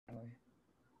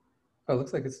Oh, it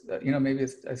looks like it's, maybe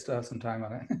I still have some time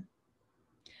on it.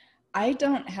 I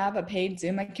don't have a paid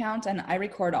Zoom account, and I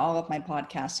record all of my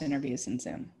podcast interviews in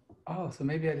Zoom. Oh, so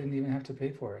maybe I didn't even have to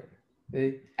pay for it.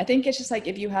 I think it's just like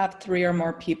if you have 3 or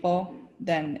more people,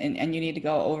 then and you need to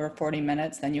go over 40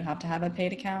 minutes, then you have to have a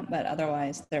paid account. But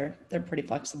otherwise, they're pretty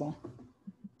flexible.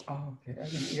 Oh, okay.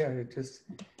 I've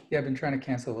been trying to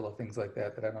cancel little things like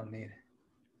that I don't need.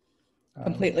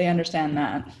 Completely understand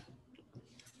that.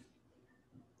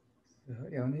 So,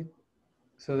 yeah,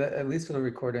 so that at least it'll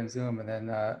record in Zoom, and then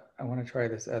I want to try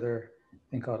this other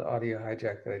thing called Audio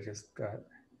Hijack that I just got.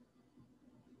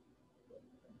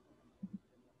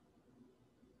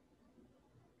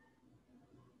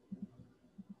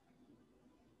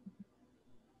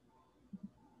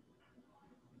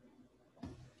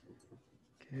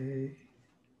 Okay.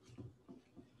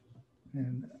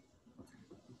 And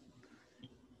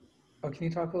can you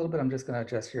talk a little bit? I'm just going to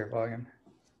adjust your volume.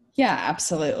 Yeah,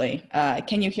 absolutely.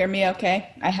 Can you hear me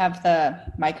okay? I have the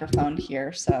microphone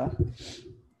here, so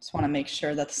just want to make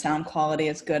sure that the sound quality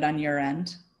is good on your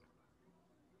end.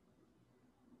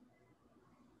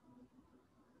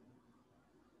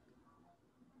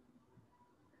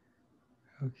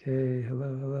 Okay,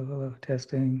 hello.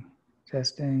 Testing.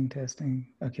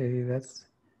 Okay,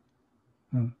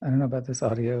 I don't know about this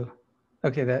audio.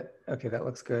 Okay, that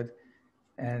looks good.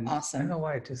 And awesome. I don't know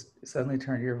why it just suddenly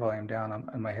turned your volume down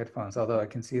on my headphones, although I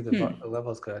can see the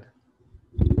level's good.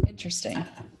 Interesting.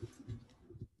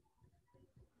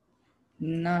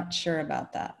 Not sure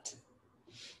about that.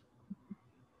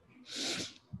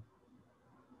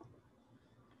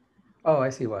 Oh, I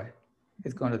see why.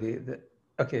 It's going to the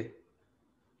okay.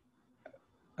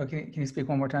 Okay, can you speak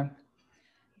one more time?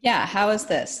 Yeah, how is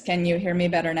this? Can you hear me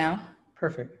better now?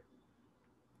 Perfect.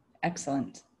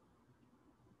 Excellent.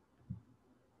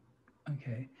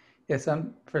 Okay. Yeah,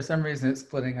 for some reason it's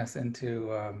splitting us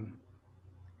into,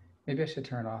 maybe I should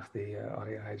turn off the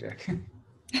audio hijack.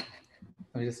 Let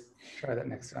me just try that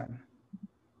next time.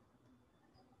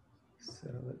 So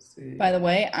let's see. By the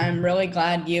way, I'm really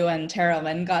glad you and Tara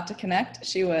Lynn got to connect.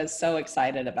 She was so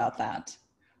excited about that.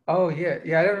 Oh yeah.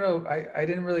 I don't know. I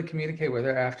didn't really communicate with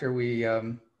her after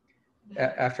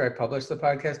after I published the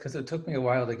podcast, because it took me a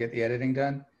while to get the editing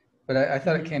done. But I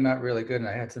thought it came out really good, and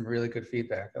I had some really good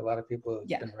feedback. A lot of people have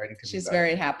been writing to me. She's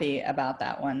very happy about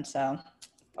that one. So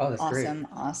that's awesome. great.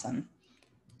 Awesome.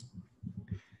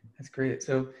 That's great.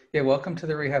 So yeah, welcome to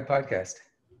the Rehab Podcast.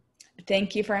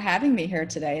 Thank you for having me here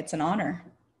today. It's an honor.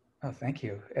 Oh, thank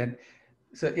you. And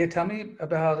so yeah, tell me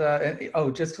about,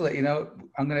 just to let you know,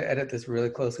 I'm going to edit this really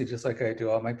closely, just like I do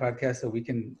all my podcasts, so we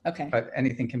can,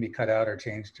 anything can be cut out or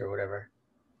changed or whatever.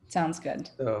 Sounds good.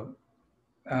 So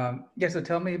so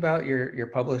tell me about your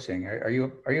publishing. Are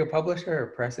you a publisher or a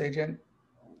press agent?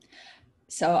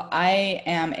 So I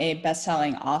am a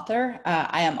best-selling author.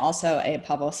 I am also a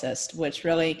publicist, which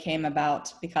really came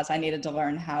about because I needed to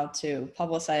learn how to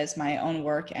publicize my own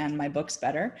work and my books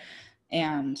better.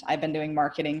 And I've been doing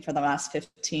marketing for the last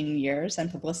 15 years,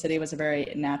 and publicity was a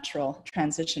very natural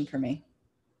transition for me.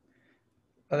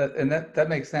 And that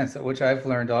makes sense, which I've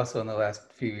learned also in the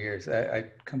last few years. I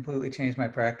completely changed my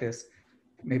practice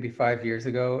maybe 5 years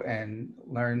ago and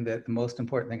learned that the most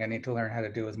important thing I need to learn how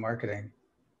to do is marketing.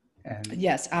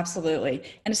 Yes, absolutely.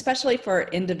 And especially for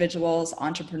individuals,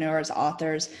 entrepreneurs,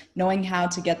 authors, knowing how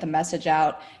to get the message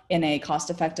out in a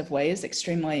cost-effective way is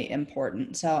extremely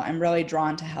important. So I'm really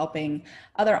drawn to helping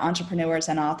other entrepreneurs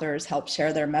and authors help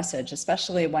share their message,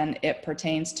 especially when it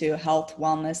pertains to health,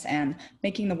 wellness, and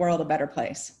making the world a better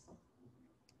place.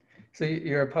 So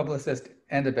you're a publicist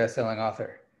and a best-selling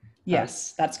author.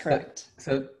 Yes, that's correct.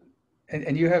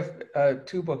 And you have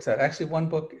 2 books out. Actually, one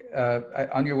book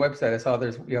on your website, I saw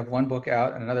you have 1 book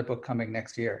out and another book coming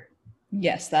next year.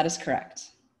 Yes, that is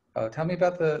correct. Tell me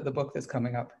about the book that's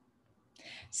coming up.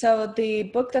 So the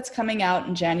book that's coming out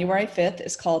on January 5th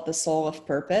is called The Soul of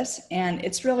Purpose, and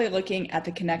it's really looking at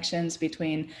the connections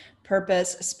between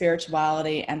purpose,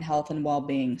 spirituality, and health and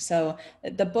well-being. So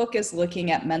the book is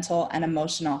looking at mental and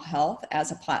emotional health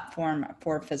as a platform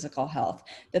for physical health.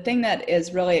 The thing that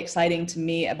is really exciting to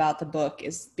me about the book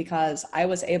is because I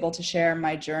was able to share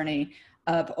my journey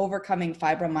of overcoming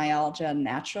fibromyalgia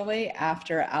naturally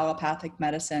after allopathic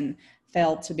medicine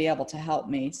failed to be able to help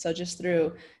me. So just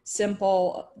through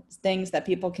simple things that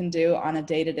people can do on a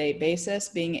day-to-day basis,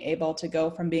 being able to go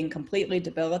from being completely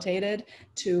debilitated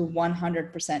to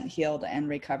 100% healed and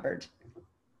recovered.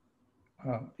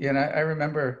 Yeah, and I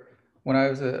remember when I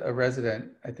was a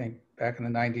resident, I think back in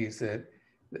the 90s, that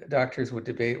doctors would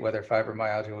debate whether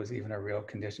fibromyalgia was even a real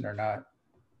condition or not.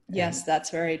 Yes, that's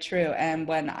very true. And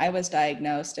when I was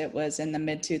diagnosed, it was in the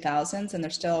mid-2000s, and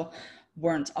there's still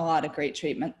weren't a lot of great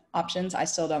treatment options. I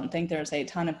still don't think there's a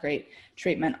ton of great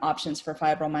treatment options for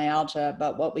fibromyalgia,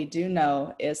 but what we do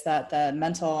know is that the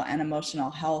mental and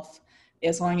emotional health,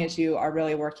 as long as you are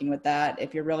really working with that,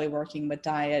 if you're really working with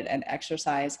diet and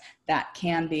exercise, that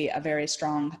can be a very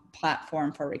strong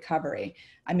platform for recovery.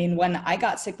 I mean, when I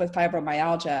got sick with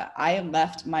fibromyalgia, I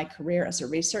left my career as a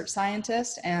research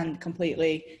scientist and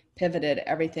completely pivoted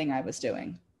everything I was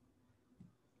doing.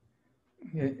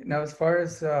 Yeah. Now, as far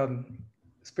as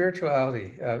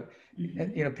spirituality,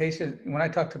 when I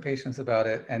talk to patients about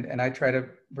it, and I try to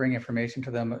bring information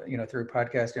to them, through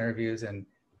podcast interviews and,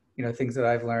 things that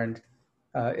I've learned,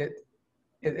 uh, it,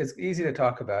 it's easy to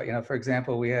talk about. For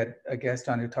example, we had a guest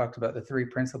on who talked about the three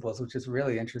principles, which is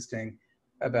really interesting,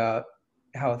 about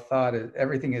how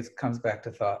everything comes back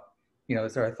to thought.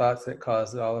 It's our thoughts that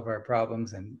cause all of our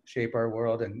problems and shape our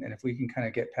world. And if we can kind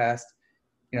of get past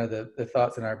the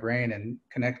thoughts in our brain and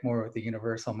connect more with the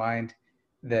universal mind,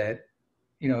 that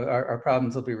our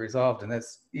problems will be resolved. And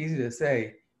that's easy to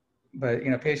say, but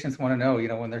patients want to know,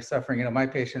 when they're suffering. My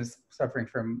patients suffering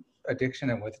from addiction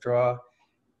and withdrawal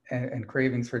and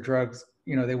cravings for drugs,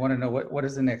 they want to know what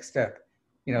is the next step.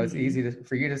 It's easy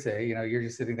for you to say, you're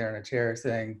just sitting there in a chair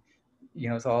saying,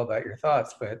 it's all about your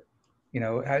thoughts. But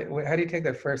how do you take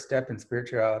that first step in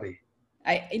spirituality?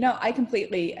 I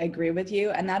completely agree with you.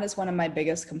 And that is one of my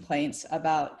biggest complaints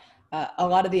about a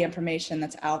lot of the information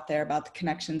that's out there about the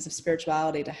connections of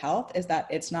spirituality to health, is that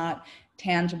it's not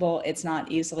tangible, it's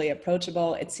not easily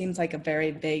approachable. It seems like a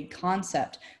very vague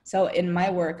concept. So in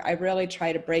my work, I really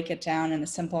try to break it down in a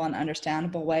simple and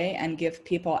understandable way and give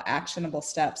people actionable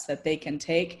steps that they can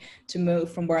take to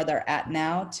move from where they're at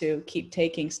now to keep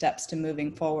taking steps to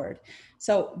moving forward.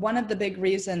 So one of the big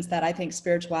reasons that I think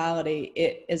spirituality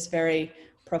is very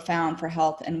profound for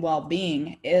health and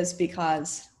well-being is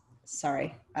because,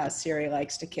 Siri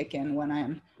likes to kick in when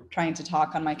I'm trying to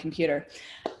talk on my computer.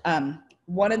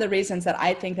 One of the reasons that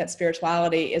I think that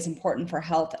spirituality is important for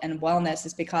health and wellness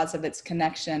is because of its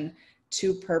connection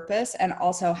to purpose and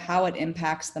also how it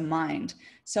impacts the mind.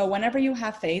 So whenever you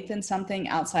have faith in something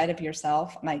outside of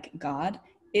yourself, like God,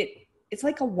 it's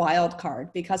like a wild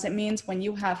card, because it means when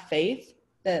you have faith,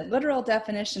 the literal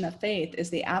definition of faith is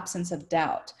the absence of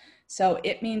doubt. So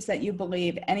it means that you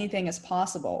believe anything is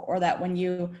possible, or that when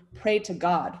you pray to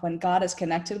God, when God is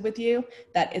connected with you,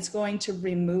 that it's going to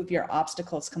remove your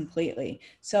obstacles completely.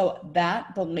 So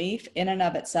that belief in and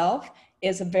of itself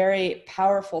is a very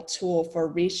powerful tool for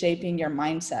reshaping your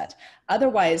mindset.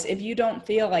 Otherwise, if you don't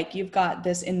feel like you've got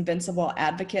this invincible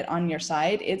advocate on your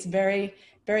side, it's very,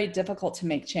 very difficult to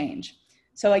make change.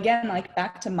 So again, like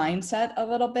back to mindset a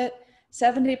little bit,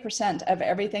 70% of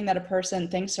everything that a person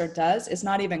thinks or does is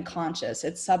not even conscious.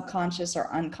 It's subconscious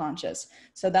or unconscious.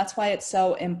 So that's why it's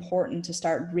so important to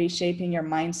start reshaping your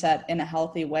mindset in a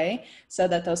healthy way, so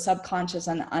that those subconscious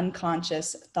and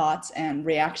unconscious thoughts and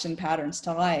reaction patterns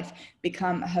to life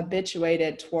become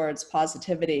habituated towards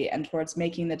positivity and towards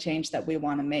making the change that we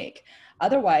want to make.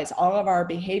 Otherwise, all of our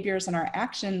behaviors and our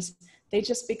actions, they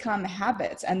just become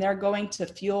habits, and they're going to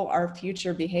fuel our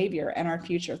future behavior and our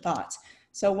future thoughts.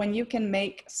 So when you can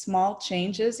make small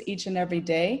changes each and every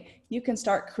day, you can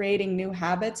start creating new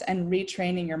habits and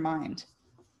retraining your mind.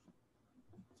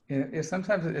 Yeah,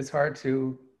 sometimes it's hard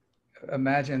to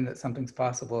imagine that something's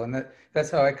possible, and that's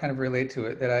how I kind of relate to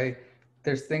it.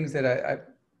 There's things that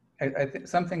I think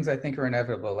some things I think are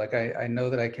inevitable. Like I know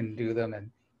that I can do them,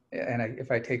 and if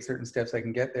I take certain steps, I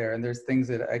can get there. And there's things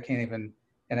that I can't even,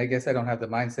 and I guess I don't have the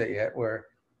mindset yet where,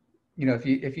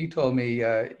 if you told me,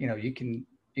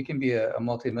 you can be a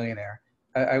multimillionaire,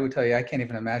 I would tell you I can't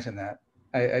even imagine that.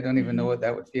 I don't even know what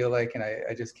that would feel like, and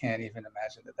I just can't even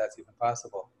imagine that that's even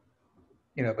possible.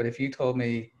 But if you told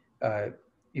me,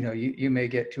 you may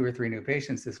get 2 or 3 new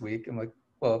patients this week, I'm like,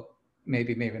 well,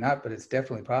 maybe not, but it's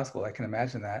definitely possible. I can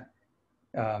imagine that.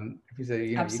 If you say,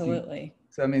 you can. Absolutely.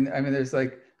 So there's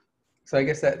like, so I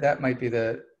guess that might be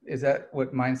is that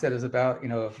what mindset is about?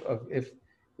 Of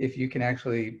if you can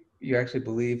you actually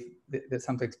believe that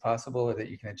something's possible, or that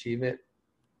you can achieve it.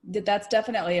 That's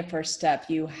definitely a first step.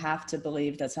 You have to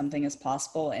believe that something is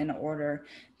possible in order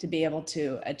to be able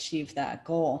to achieve that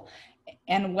goal.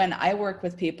 And when I work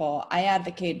with people, I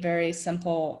advocate very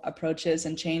simple approaches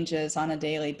and changes on a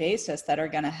daily basis that are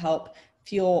going to help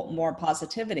fuel more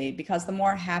positivity, because the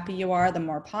more happy you are, the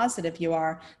more positive you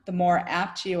are, the more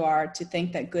apt you are to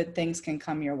think that good things can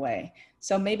come your way.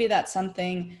 So maybe that's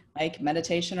something like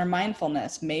meditation or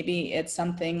mindfulness. Maybe it's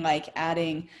something like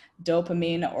adding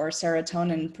dopamine or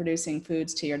serotonin producing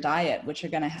foods to your diet, which are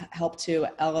going to help to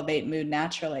elevate mood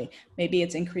naturally. Maybe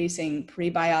it's increasing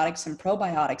prebiotics and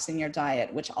probiotics in your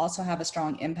diet, which also have a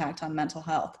strong impact on mental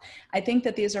health. I think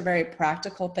that these are very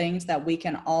practical things that we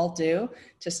can all do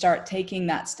to start taking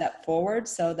that step forward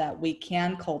so that we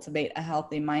can cultivate a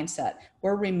healthy mindset.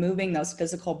 We're removing those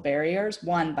physical barriers,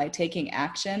 one, by taking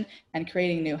action and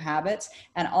creating new habits,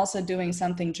 and also doing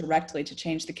something directly to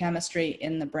change the chemistry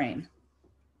in the brain.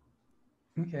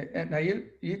 Okay. And now you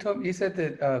said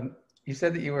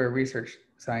that you were a research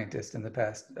scientist in the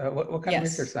past. What kind of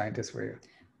research Yes. scientist were you?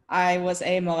 I was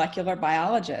a molecular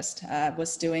biologist,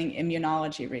 was doing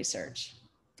immunology research.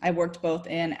 I worked both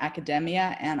in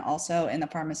academia and also in the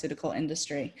pharmaceutical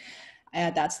industry.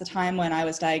 That's the time when I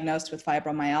was diagnosed with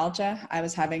fibromyalgia. I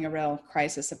was having a real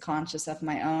crisis of conscience of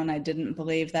my own. I didn't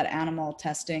believe that animal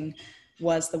testing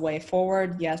was the way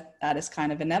forward. Yes, that is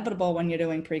kind of inevitable when you're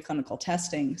doing preclinical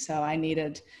testing. So I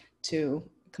needed to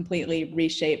completely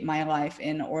reshape my life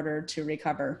in order to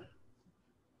recover.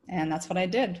 And that's what I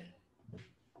did.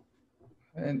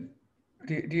 And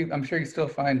I'm sure you still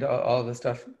find all the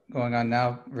stuff going on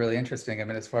now really interesting. I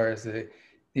mean, as far as the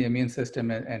immune system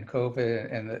and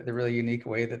COVID and the really unique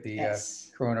way that the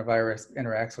Yes. coronavirus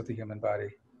interacts with the human body.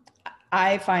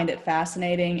 I find it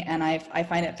fascinating, and I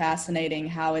find it fascinating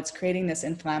how it's creating this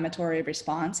inflammatory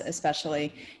response,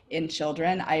 especially in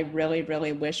children. I really,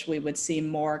 really wish we would see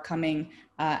more coming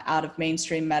out of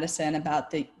mainstream medicine about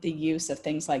the use of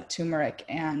things like turmeric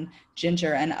and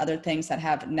ginger and other things that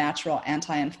have natural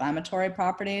anti-inflammatory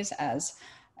properties as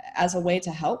a way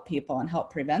to help people and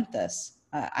help prevent this.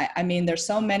 I mean, there's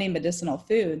so many medicinal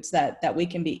foods that we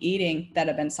can be eating that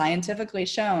have been scientifically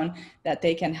shown that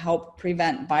they can help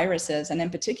prevent viruses, and in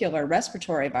particular,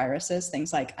 respiratory viruses,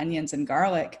 things like onions and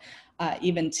garlic.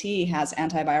 Even tea has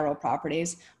antiviral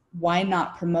properties. Why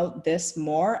not promote this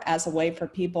more as a way for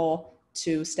people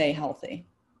to stay healthy?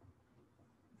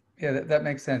 Yeah, that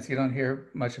makes sense. You don't hear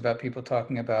much about people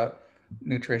talking about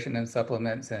nutrition and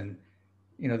supplements and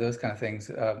those kind of things,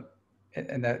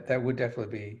 and that would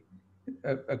definitely be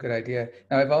a good idea.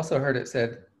 Now, I've also heard it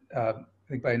said, I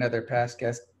think by another past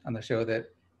guest on the show,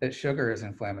 that sugar is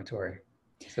inflammatory.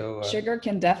 So, Sugar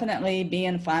can definitely be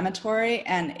inflammatory,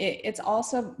 and it's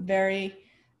also very,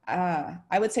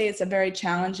 I would say it's a very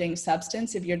challenging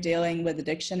substance if you're dealing with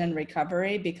addiction and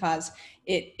recovery, because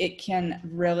it can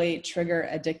really trigger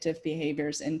addictive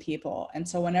behaviors in people. And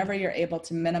so whenever you're able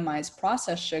to minimize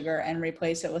processed sugar and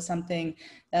replace it with something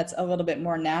that's a little bit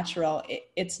more natural,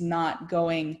 it's not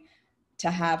going to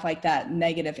have like that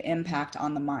negative impact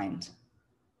on the mind.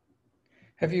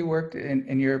 have you worked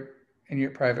in your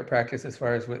private practice as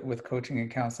far as with coaching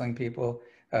and counseling people?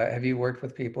 Have you worked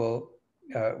with people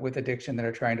with addiction that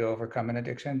are trying to overcome an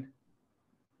addiction?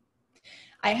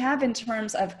 I have, in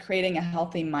terms of creating a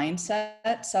healthy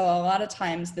mindset. So a lot of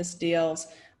times this deals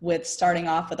with starting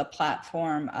off with a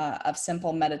platform of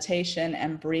simple meditation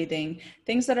and breathing,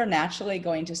 things that are naturally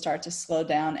going to start to slow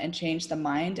down and change the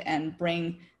mind and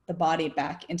bring the body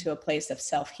back into a place of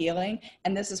self-healing.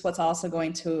 And this is what's also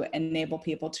going to enable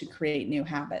people to create new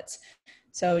habits.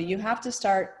 So you have to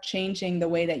start changing the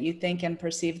way that you think and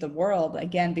perceive the world,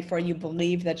 again, before you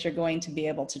believe that you're going to be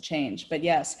able to change. But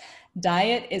yes,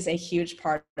 diet is a huge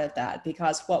part of that,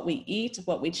 because what we eat,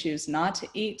 what we choose not to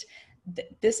eat,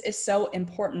 this is so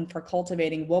important for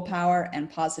cultivating willpower and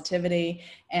positivity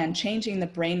and changing the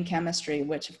brain chemistry,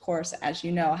 which of course, as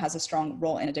you know, has a strong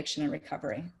role in addiction and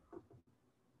recovery.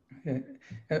 Okay.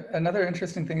 Another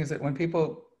interesting thing is that when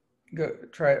people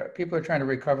people are trying to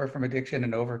recover from addiction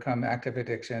and overcome active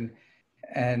addiction,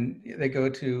 and they go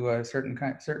to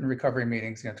certain recovery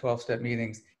meetings, 12-step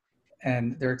meetings,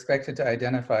 and they're expected to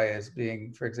identify as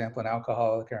being, for example, an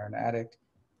alcoholic or an addict.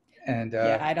 And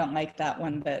Yeah, I don't like that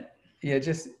one, but yeah, it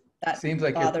just that seems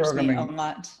like you're bothers me a programming.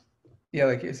 lot. Yeah,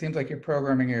 like it seems like you're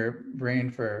programming your brain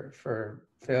for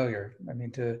failure. I mean,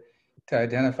 to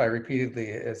identify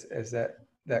repeatedly as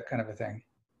that kind of a thing.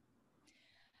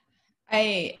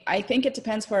 I think it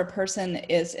depends where a person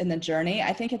is in the journey.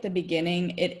 I think at the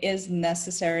beginning, it is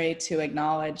necessary to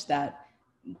acknowledge that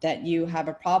you have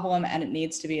a problem and it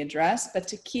needs to be addressed. But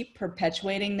to keep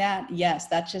perpetuating that, yes,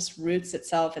 that just roots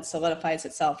itself, it solidifies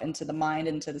itself into the mind,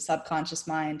 into the subconscious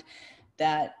mind,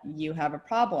 that you have a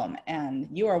problem and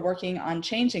you are working on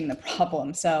changing the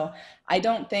problem. So I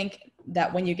don't think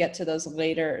that when you get to those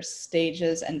later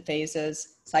stages and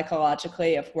phases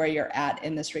psychologically of where you're at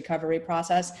in this recovery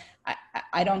process,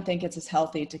 I don't think it's as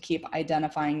healthy to keep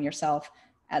identifying yourself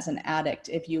as an addict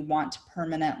if you want to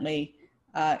permanently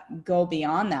go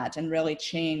beyond that and really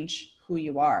change who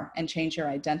you are and change your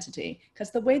identity.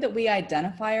 Because the way that we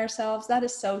identify ourselves, that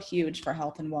is so huge for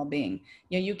health and well-being.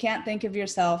 You can't think of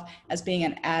yourself as being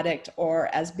an addict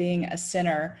or as being a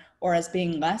sinner or as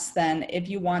being less than if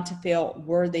you want to feel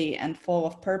worthy and full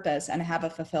of purpose and have a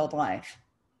fulfilled life.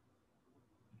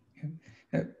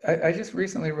 I just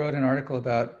recently wrote an article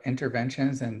about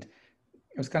interventions, and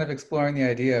it was kind of exploring the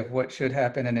idea of what should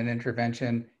happen in an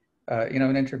intervention.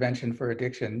 An intervention for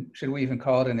addiction. Should we even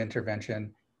call it an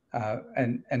intervention?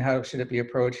 And how should it be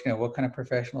approached? What kind of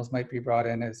professionals might be brought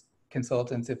in as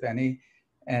consultants, if any,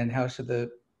 and how should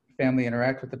the family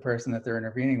interact with the person that they're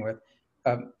intervening with?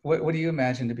 What do you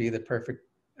imagine to be the perfect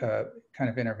kind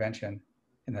of intervention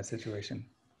in that situation?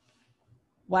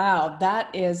 Wow,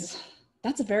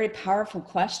 that's a very powerful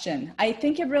question. I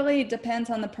think it really depends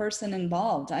on the person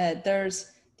involved.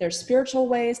 There's spiritual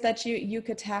ways that you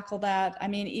could tackle that. I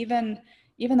mean, even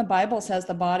the Bible says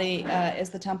the body is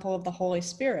the temple of the Holy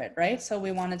Spirit, right? So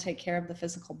we want to take care of the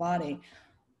physical body.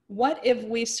 What if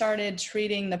we started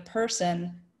treating the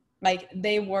person like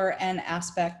they were an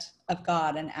aspect of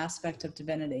God, an aspect of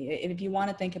divinity? If you want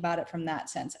to think about it from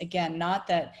that sense, again, not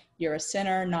that you're a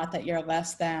sinner, not that you're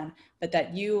less than, but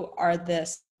that you are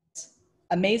this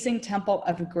amazing temple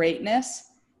of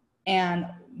greatness. And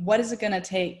what is it going to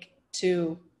take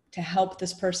to help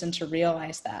this person to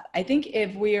realize that? I think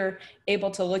if we're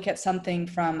able to look at something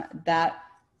from that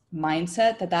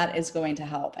mindset, that is going to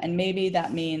help. And maybe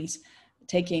that means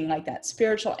taking like that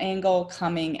spiritual angle,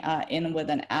 coming in with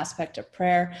an aspect of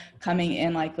prayer, coming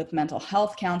in like with mental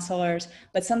health counselors,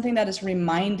 but something that is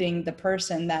reminding the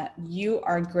person that you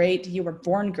are great, you were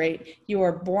born great, you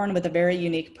were born with a very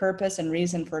unique purpose and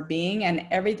reason for being, and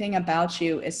everything about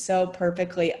you is so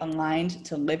perfectly aligned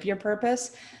to live your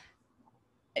purpose.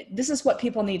 This is what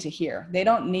people need to hear. They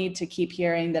don't need to keep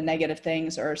hearing the negative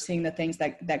things or seeing the things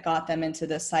that got them into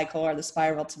this cycle or the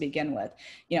spiral to begin with.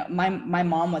 My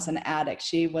mom was an addict.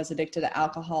 She was addicted to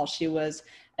alcohol. She was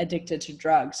addicted to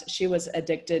drugs. She was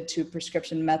addicted to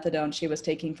prescription methadone she was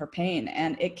taking for pain,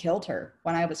 and it killed her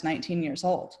when I was 19 years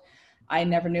old. I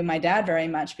never knew my dad very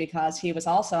much because he was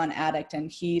also an addict,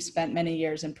 and he spent many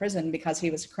years in prison because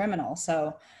he was a criminal.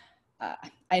 So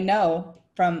I know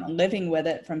from living with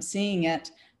it, from seeing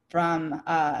it, from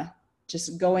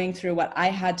just going through what I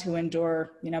had to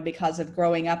endure, because of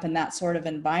growing up in that sort of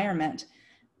environment,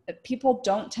 that people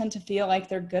don't tend to feel like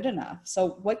they're good enough.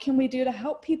 So what can we do to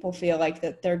help people feel like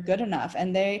that they're good enough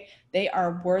and they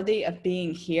are worthy of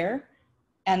being here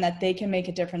and that they can make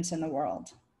a difference in the world?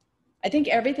 I think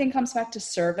everything comes back to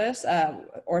service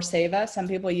or seva. Some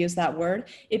people use that word.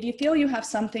 If you feel you have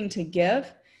something to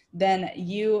give, then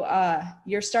you're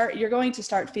going to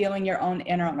start feeling your own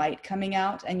inner light coming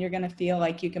out, and you're going to feel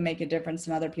like you can make a difference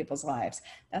in other people's lives.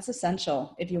 That's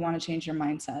essential if you want to change your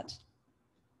mindset.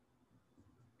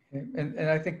 And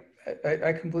I think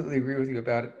I completely agree with you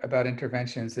about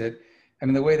interventions. The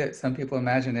way that some people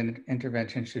imagine an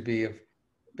intervention should be if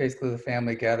basically the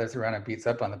family gathers around and beats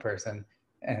up on the person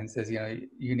and says,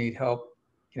 you need help,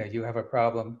 you have a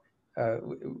problem.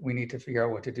 We need to figure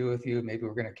out what to do with you. Maybe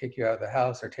we're going to kick you out of the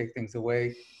house or take things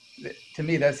away. To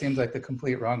me, that seems like the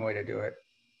complete wrong way to do it.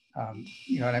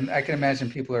 And I can imagine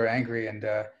people are angry and,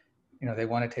 they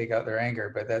want to take out their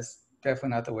anger, but that's definitely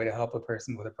not the way to help a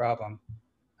person with a problem.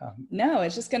 No,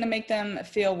 it's just going to make them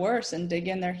feel worse and dig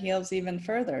in their heels even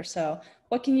further. So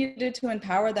what can you do to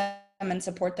empower them and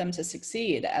support them to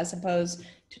succeed, as opposed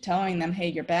to telling them, hey,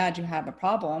 you're bad, you have a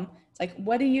problem? It's like,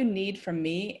 what do you need from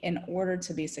me in order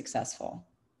to be successful?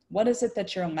 What is it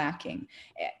that you're lacking?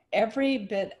 Every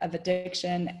bit of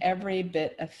addiction, every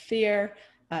bit of fear,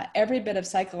 every bit of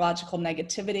psychological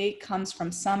negativity comes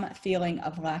from some feeling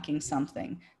of lacking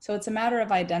something. So it's a matter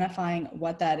of identifying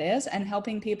what that is and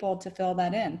helping people to fill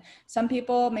that in. Some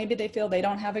people, maybe they feel they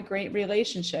don't have a great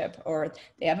relationship or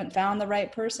they haven't found the right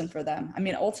person for them.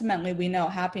 Ultimately, we know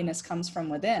happiness comes from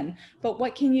within, but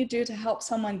what can you do to help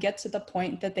someone get to the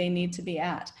point that they need to be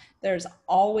at? There's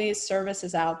always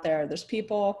services out there. There's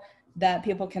people that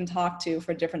people can talk to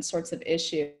for different sorts of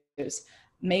issues.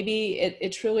 Maybe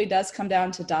it truly does come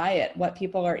down to diet, what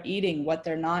people are eating, what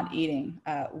they're not eating.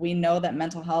 We know that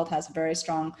mental health has a very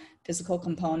strong physical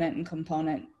component and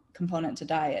component to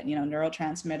diet,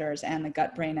 neurotransmitters and the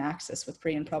gut-brain axis with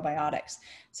pre and probiotics.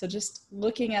 So just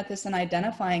looking at this and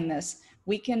identifying this,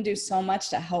 we can do so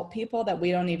much to help people that we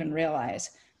don't even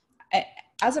realize.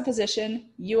 As a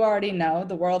physician, you already know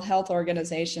the World Health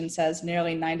Organization says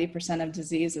nearly 90% of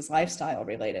disease is lifestyle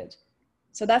related.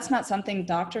 So that's not something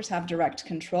doctors have direct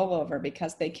control over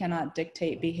because they cannot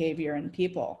dictate behavior in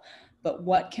people. But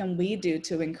what can we do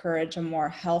to encourage a more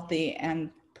healthy and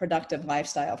productive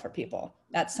lifestyle for people?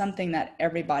 That's something that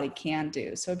everybody can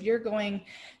do. So if you're going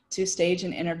to stage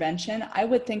an intervention, I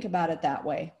would think about it that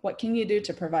way. What can you do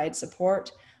to provide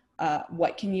support?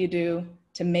 What can you do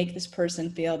to make this person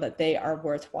feel that they are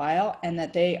worthwhile and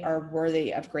that they are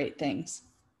worthy of great things?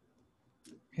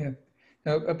 Yeah.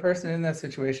 Now, a person in that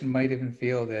situation might even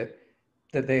feel that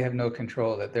they have no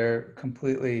control, that they're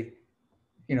completely,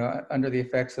 under the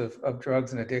effects of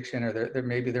drugs and addiction, or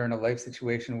maybe they're in a life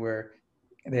situation where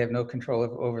they have no control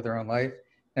over their own life.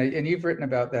 And you've written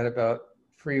about that, about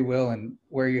free will and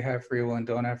where you have free will and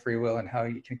don't have free will, and how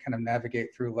you can kind of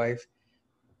navigate through life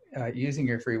using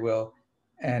your free will.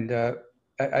 And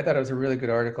I thought it was a really good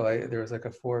article. There was like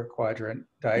a 4-quadrant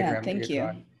Yeah, diagram that you thank had you.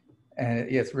 drawn.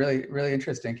 And yeah, it's really, really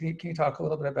interesting. Can you talk a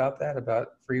little bit about that, about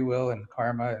free will and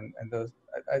karma and those?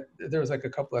 There was like a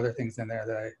couple other things in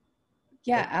there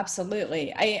Yeah,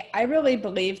 absolutely. I really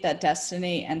believe that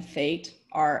destiny and fate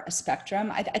are a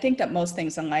spectrum. I think that most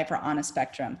things in life are on a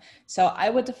spectrum. So I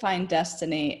would define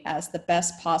destiny as the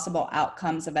best possible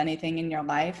outcomes of anything in your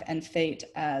life, and fate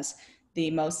as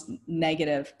the most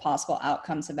negative possible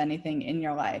outcomes of anything in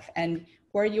your life. And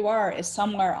where you are is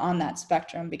somewhere on that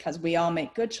spectrum, because we all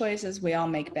make good choices, we all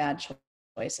make bad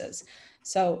choices.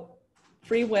 So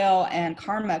free will and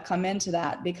karma come into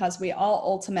that, because we all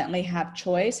ultimately have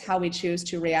choice how we choose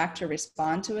to react or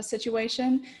respond to a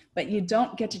situation, but you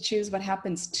don't get to choose what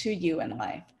happens to you in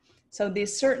life. So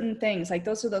these certain things, like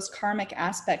those are those karmic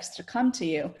aspects to come to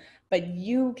you, but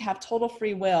you have total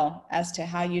free will as to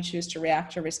how you choose to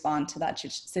react or respond to that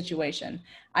situation.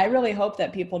 I really hope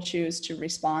that people choose to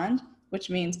respond, which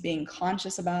means being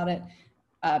conscious about it,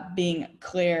 being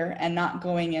clear, and not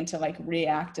going into like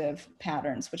reactive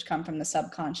patterns, which come from the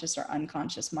subconscious or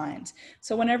unconscious minds.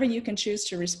 So whenever you can choose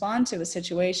to respond to a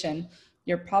situation,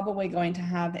 you're probably going to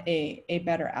have a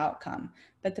better outcome.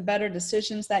 But the better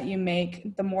decisions that you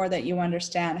make, the more that you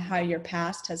understand how your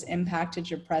past has impacted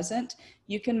your present,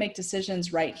 you can make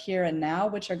decisions right here and now,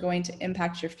 which are going to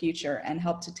impact your future and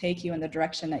help to take you in the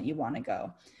direction that you want to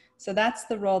go. So that's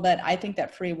the role that I think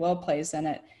that free will plays in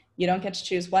it. You don't get to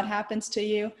choose what happens to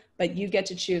you, but you get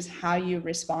to choose how you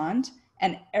respond.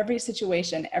 And every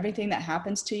situation, everything that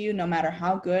happens to you, no matter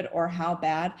how good or how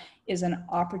bad, is an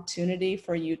opportunity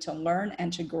for you to learn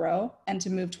and to grow and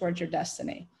to move towards your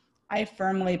destiny. I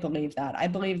firmly believe that. I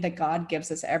believe that God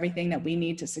gives us everything that we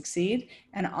need to succeed.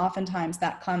 And oftentimes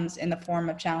that comes in the form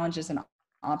of challenges and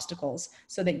obstacles,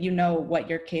 so that you know what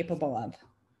you're capable of.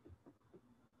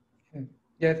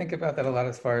 Yeah, I think about that a lot,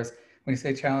 as far as when you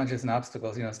say challenges and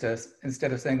obstacles,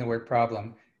 instead of saying the word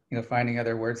problem, finding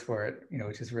other words for it,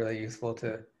 which is really useful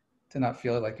to not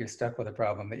feel like you're stuck with a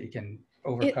problem, that you can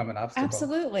overcome It an obstacle.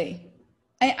 absolutely.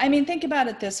 I mean, think about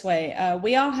it this way.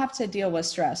 We all have to deal with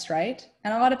stress, right?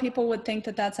 And a lot of people would think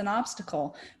that that's an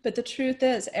obstacle. But the truth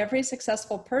is, every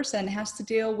successful person has to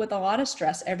deal with a lot of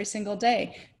stress every single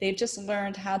day. They've just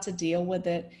learned how to deal with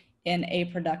it in a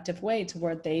productive way, to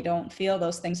where they don't feel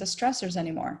those things as stressors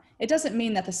anymore. It doesn't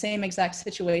mean that the same exact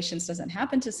situations doesn't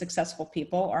happen to successful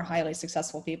people or highly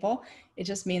successful people. It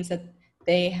just means that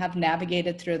they have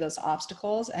navigated through those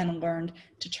obstacles and learned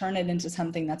to turn it into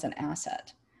something that's an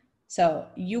asset. So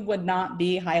you would not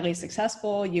be highly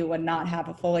successful. You would not have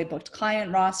a fully booked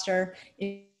client roster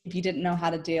if you didn't know how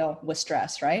to deal with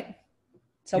stress, right?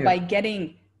 So Yeah.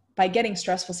 by getting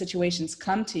stressful situations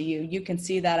come to you, you can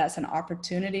see that as an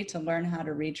opportunity to learn how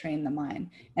to retrain the mind.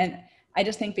 And I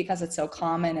just think because it's so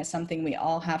common, it's something we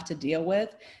all have to deal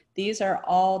with. These are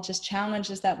all just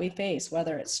challenges that we face,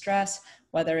 whether it's stress,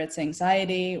 whether it's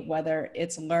anxiety, whether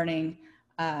it's learning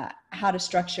how to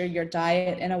structure your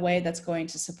diet in a way that's going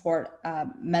to support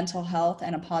mental health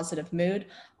and a positive mood.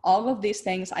 All of these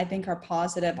things, I think, are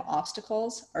positive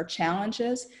obstacles or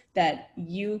challenges that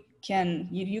you can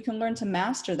learn to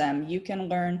master them. You can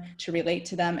learn to relate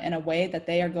to them in a way that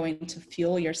they are going to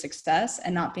fuel your success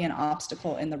and not be an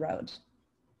obstacle in the road.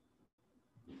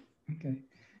 Okay.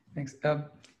 Thanks. Now,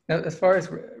 as far as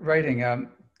writing,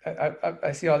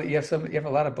 I see all that you have a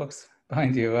lot of books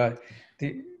behind you.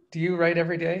 Do, do you write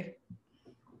every day?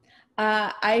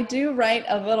 I do write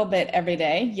a little bit every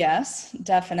day. Yes,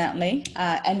 definitely.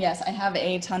 And yes, I have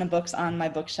a ton of books on my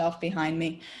bookshelf behind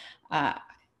me. Uh,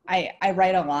 I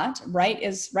write a lot.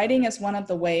 Writing is one of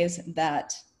the ways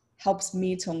that helps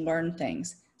me to learn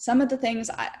things. Some of the things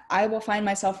I will find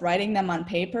myself writing them on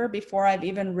paper before I've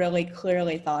even really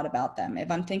clearly thought about them. If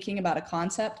I'm thinking about a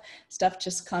concept, stuff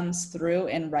just comes through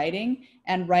in writing,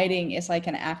 and writing is like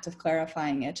an act of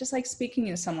clarifying it. Just like speaking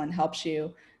to someone helps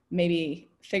you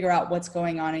maybe figure out what's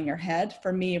going on in your head.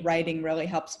 For me, writing really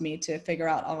helps me to figure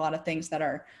out a lot of things that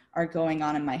are going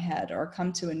on in my head, or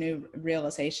come to a new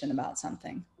realization about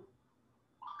something.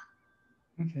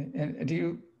 Okay. And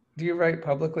do you write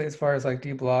publicly as far as like, do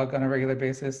you blog on a regular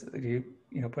basis? Do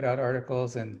you put out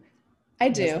articles I and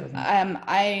that do. sort of thing?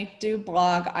 I do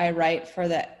blog. I write for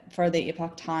the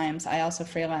Epoch Times. I also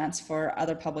freelance for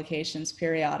other publications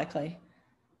periodically.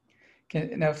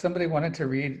 Now, if somebody wanted to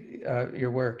read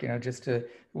your work, just to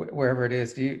wherever it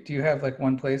is, do you have like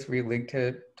one place where you link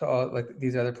to all like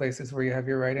these other places where you have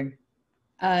your writing?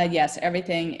 Yes,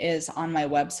 everything is on my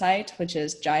website, which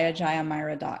is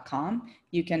jayajayamyra.com.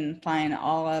 You can find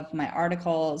all of my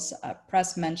articles,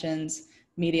 press mentions,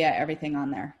 media, everything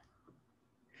on there.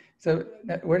 So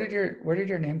where did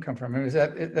your name come from? And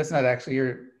that's not actually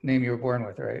your name you were born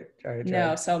with, right? Jaya No,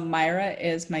 Jaya. so Myra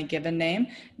is my given name.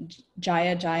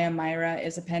 Jaya Jaya Myra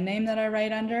is a pen name that I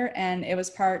write under, and it was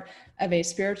part of a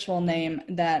spiritual name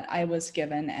that I was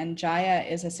given. And Jaya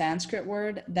is a Sanskrit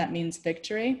word that means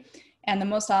victory. And the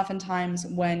most often times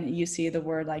when you see the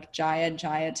word like Jaya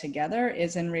Jaya together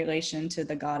is in relation to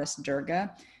the goddess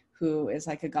Durga, who is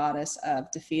like a goddess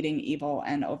of defeating evil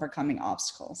and overcoming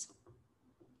obstacles.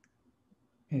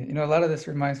 A lot of this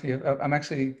reminds me of.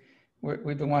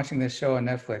 We've been watching this show on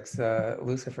Netflix,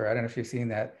 Lucifer. I don't know if you've seen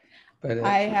that, but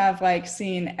I have like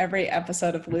seen every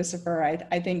episode of Lucifer.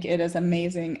 I think it is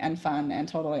amazing and fun and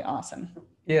totally awesome.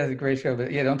 yeah, it's a great show.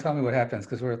 But yeah, don't tell me what happens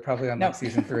because we're probably on like Nope.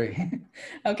 season 3.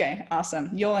 Okay, awesome.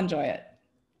 You'll enjoy it.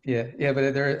 Yeah, yeah,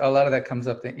 but there a lot of that comes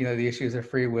up that the issues of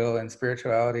free will and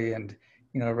spirituality and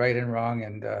right and wrong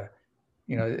and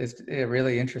it's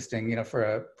really interesting for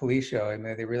a police show. I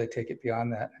mean, they really take it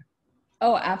beyond that.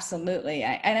 Oh, absolutely.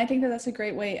 And I think that that's a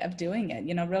great way of doing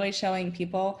it, really showing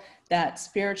people that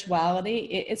spirituality,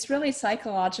 it's really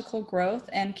psychological growth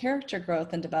and character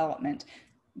growth and development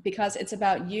because it's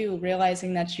about you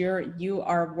realizing that you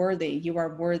are worthy. You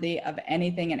are worthy of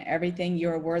anything and everything. You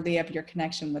are worthy of your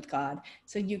connection with God.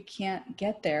 So you can't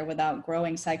get there without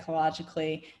growing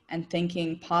psychologically and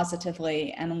thinking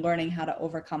positively and learning how to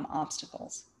overcome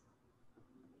obstacles.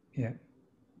 Yeah.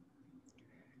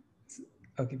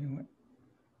 I'll give you one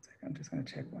second. I'm just going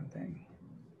to check one thing.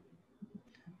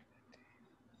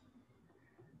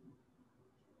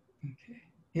 Okay.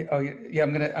 Yeah. Oh, yeah. Yeah.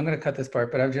 I'm gonna cut this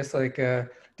part, but I'm just like,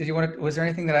 did you want to? Was there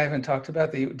anything that I haven't talked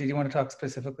about did you want to talk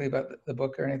specifically about the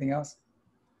book or anything else?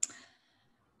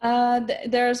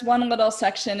 There's one little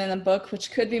section in the book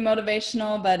which could be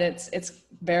motivational, but it's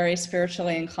very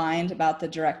spiritually inclined about the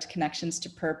direct connections to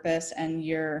purpose and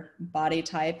your body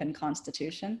type and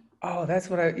constitution. Oh, that's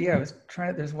what I was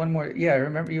trying. There's one more. Yeah, I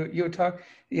remember you would talk.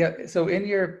 Yeah. So on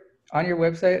your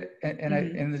website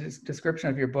Hmm. in the description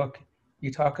of your book,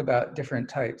 you talk about different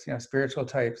types, spiritual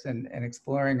types and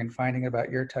exploring and finding about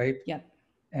your type. Yep.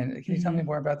 And can you tell Hmm. me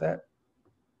more about that?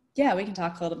 Yeah, we can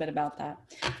talk a little bit about that.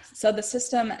 So, the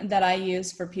system that I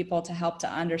use for people to help to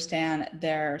understand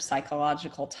their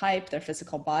psychological type, their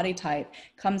physical body type,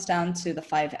 comes down to the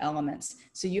 5 elements.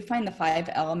 So, you find the 5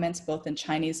 elements both in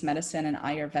Chinese medicine and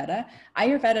Ayurveda.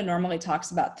 Ayurveda normally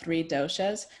talks about 3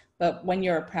 doshas, but when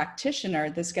you're a practitioner,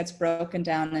 this gets broken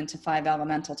down into 5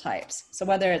 elemental types. So,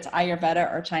 whether it's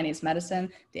Ayurveda or Chinese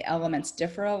medicine, the elements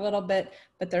differ a little bit,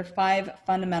 but they're 5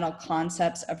 fundamental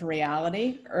concepts of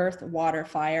reality: earth, water,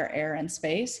 fire, air, and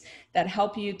space that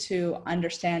help you to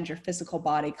understand your physical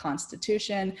body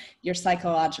constitution, your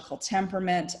psychological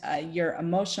temperament, your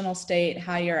emotional state,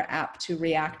 how you're apt to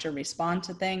react or respond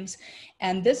to things.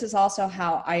 And this is also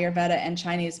how Ayurveda and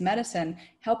Chinese medicine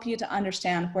help you to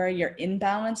understand where your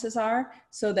imbalances are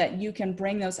so that you can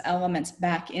bring those elements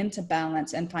back into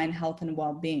balance and find health and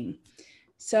well-being.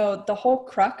 So, the whole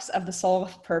crux of the soul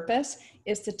of purpose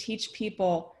is to teach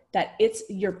people that it's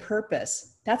your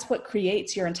purpose. That's what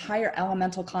creates your entire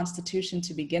elemental constitution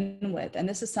to begin with. And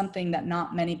this is something that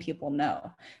not many people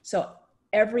know. So,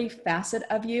 every facet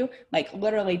of you, like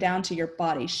literally down to your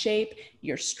body shape,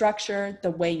 your structure,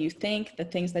 the way you think, the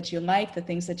things that you like, the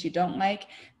things that you don't like,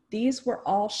 these were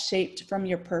all shaped from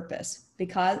your purpose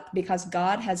because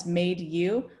God has made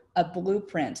you a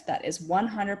blueprint that is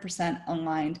 100%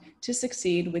 aligned to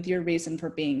succeed with your reason for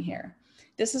being here.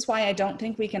 This is why I don't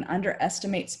think we can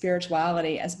underestimate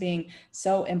spirituality as being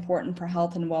so important for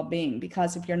health and well-being,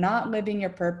 because if you're not living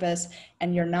your purpose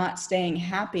and you're not staying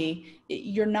happy,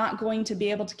 you're not going to be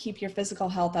able to keep your physical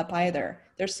health up either.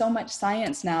 There's so much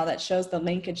science now that shows the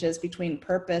linkages between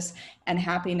purpose and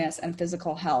happiness and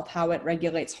physical health, how it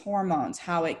regulates hormones,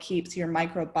 how it keeps your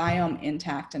microbiome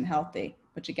intact and healthy,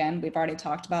 which again, we've already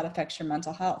talked about affects your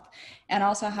mental health. And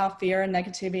also how fear and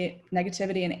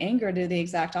negativity and anger do the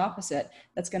exact opposite.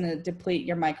 That's going to deplete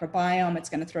your microbiome. It's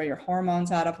going to throw your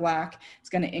hormones out of whack. It's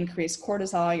going to increase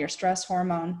cortisol, your stress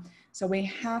hormone. So we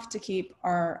have to keep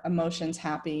our emotions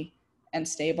happy and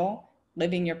stable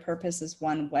living your purpose is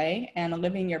one way, and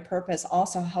living your purpose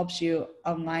also helps you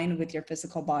align with your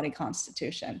physical body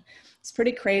constitution. It's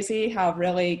pretty crazy how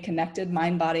really connected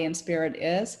mind, body, and spirit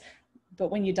is.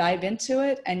 But when you dive into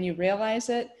it and you realize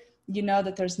it, you know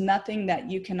that there's nothing that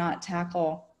you cannot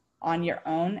tackle on your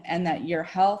own, and that your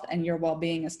health and your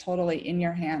well-being is totally in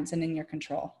your hands and in your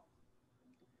control.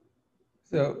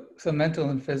 So mental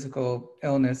and physical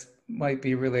illness might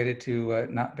be related to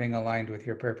not being aligned with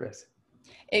your purpose.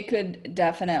 It could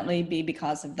definitely be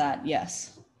because of that,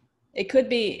 yes. It could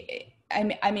be,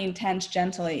 I mean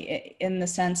tangentially, in the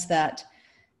sense that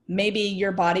maybe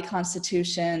your body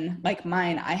constitution, like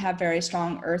mine, I have very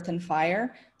strong earth and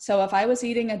fire. So if I was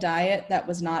eating a diet that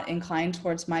was not inclined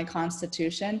towards my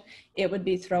constitution, it would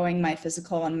be throwing my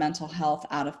physical and mental health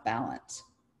out of balance.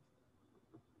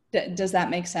 Does that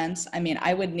make sense? I mean,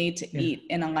 I would need to Yeah. eat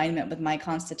in alignment with my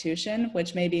constitution,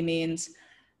 which maybe means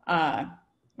uh,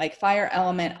 like fire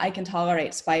element, I can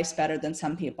tolerate spice better than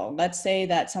some people. Let's say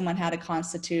that someone had a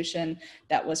constitution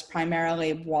that was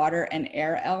primarily water and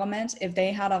air element. If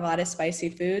they had a lot of spicy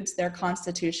foods, their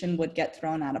constitution would get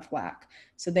thrown out of whack.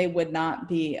 So they would not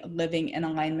be living in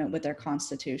alignment with their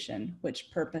constitution,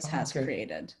 which purpose Oh, has okay.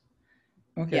 created.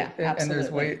 Okay. Yeah, And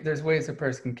absolutely. there's ways a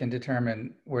person can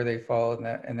determine where they fall in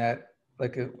that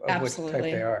like of which type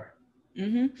they Absolutely. are.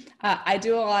 Mm-hmm. I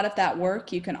do a lot of that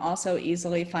work. You can also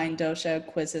easily find dosha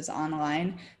quizzes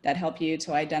online that help you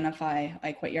to identify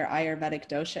like what your Ayurvedic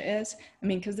dosha is. I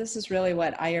mean, because this is really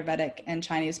what Ayurvedic and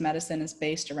Chinese medicine is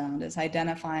based around, is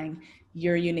identifying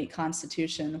your unique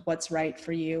constitution, what's right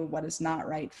for you, what is not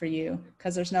right for you,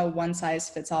 because there's no one size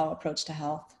fits all approach to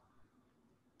health.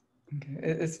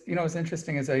 Okay. What's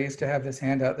interesting is I used to have this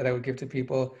handout that I would give to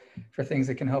people for things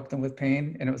that can help them with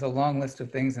pain. And it was a long list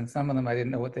of things. And some of them I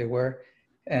didn't know what they were.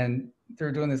 And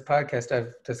through doing this podcast,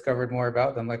 I've discovered more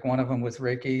about them. Like one of them was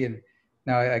Reiki. And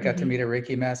now I got to Mm-hmm. meet a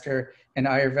Reiki master. And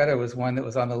Ayurveda was one that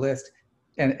was on the list.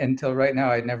 And until right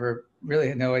now, I never really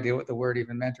had no idea what the word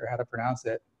even meant or how to pronounce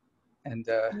it. And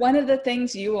One of the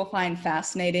things you will find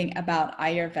fascinating about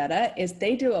Ayurveda is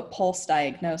they do a pulse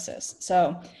diagnosis.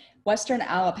 So Western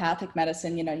allopathic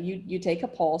medicine, you take a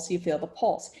pulse, you feel the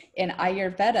pulse. In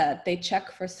Ayurveda, they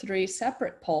check for three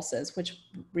separate pulses, which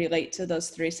relate to those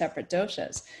three separate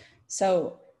doshas.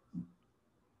 So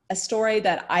a story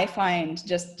that I find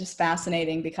just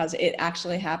fascinating, because it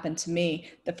actually happened to me.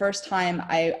 The first time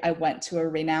I went to a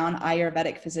renowned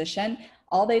Ayurvedic physician,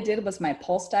 all they did was my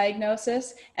pulse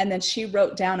diagnosis, and then she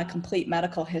wrote down a complete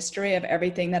medical history of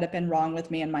everything that had been wrong with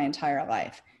me in my entire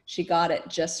life. She got it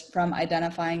just from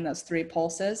identifying those three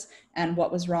pulses and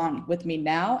what was wrong with me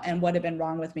now and what had been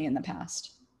wrong with me in the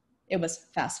past. It was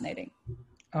fascinating.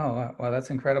 oh, wow, that's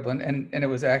incredible. And it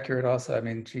was accurate also. I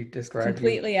mean, she described you.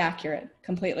 Completely accurate,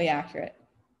 completely accurate.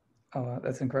 Oh, wow,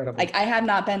 that's incredible. Like, I have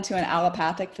not been to an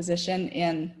allopathic physician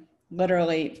in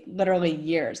literally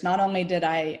years. Not only did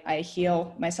I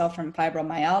heal myself from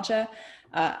fibromyalgia,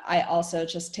 I also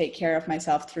just take care of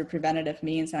myself through preventative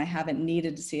means, and I haven't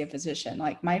needed to see a physician.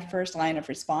 Like, my first line of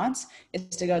response is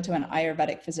to go to an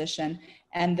Ayurvedic physician,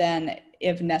 and then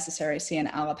if necessary, see an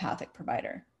allopathic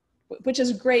provider, which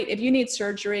is great. If you need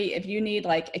surgery, if you need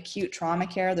like acute trauma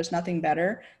care, there's nothing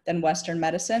better than Western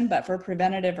medicine. But for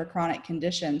preventative or chronic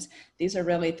conditions, these are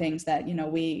really things that,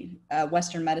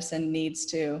 Western medicine needs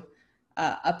to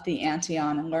up the ante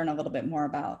on and learn a little bit more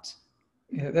about.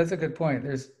 Yeah, that's a good point.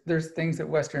 There's things that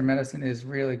Western medicine is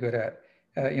really good at.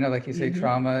 Like you say, Mm-hmm.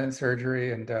 trauma and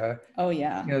surgery, and Oh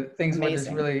yeah, things where there's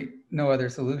amazing. really no other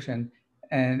solution.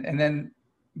 And then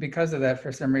because of that,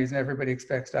 for some reason, everybody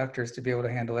expects doctors to be able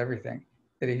to handle everything.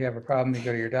 That if you have a problem, you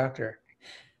go to your doctor.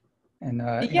 And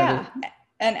Yeah. there's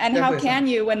And how definitely can some.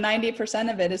 you, when 90%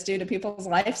 of it is due to people's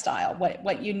lifestyle?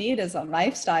 What you need is a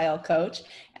lifestyle coach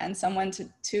and someone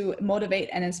to motivate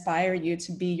and inspire you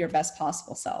to be your best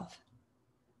possible self.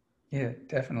 Yeah,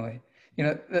 definitely.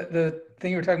 The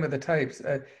thing you were talking about, the types.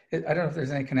 I don't know if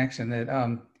there's any connection that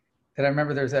I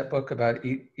remember. There's that book about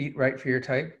eat right for your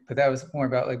type, but that was more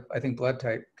about like I think blood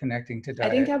type connecting to I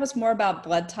think diet. that was more about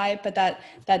blood type, but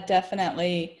that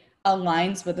definitely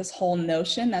aligns with this whole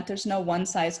notion that there's no one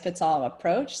size fits all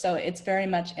approach. So it's very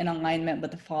much in alignment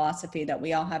with the philosophy that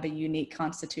we all have a unique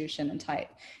constitution and type.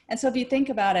 And so if you think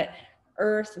about it,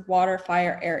 earth, water,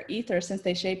 fire, air, ether, since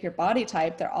they shape your body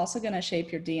type, they're also going to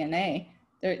shape your DNA.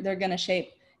 They're going to shape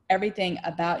everything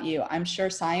about you. I'm sure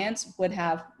science would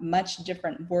have much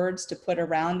different words to put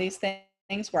around these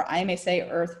things, where I may say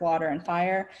earth, water, and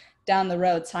fire. Down the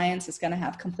road, science is going to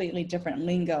have completely different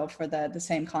lingo for the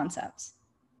same concepts.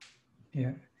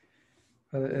 Yeah.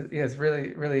 Well, yeah, it's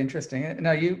really, really interesting.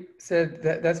 Now, you said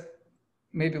that that's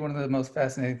maybe one of the most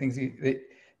fascinating things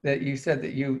that you said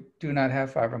that you do not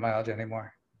have fibromyalgia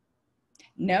anymore.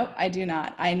 No, I do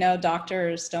not. I know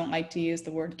doctors don't like to use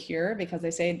the word cure because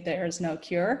they say there's no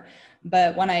cure.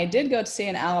 But when I did go to see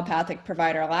an allopathic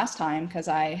provider last time, because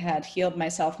I had healed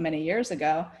myself many years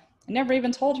ago, I never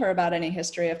even told her about any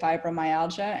history of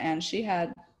fibromyalgia, and she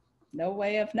had no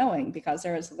way of knowing because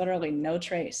there is literally no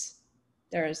trace.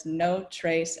 There is no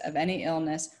trace of any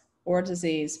illness or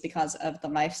disease because of the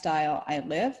lifestyle I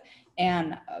live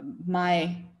and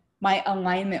my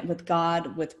alignment with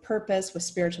God, with purpose, with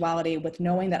spirituality, with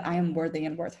knowing that I am worthy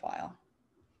and worthwhile.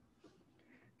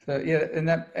 So yeah,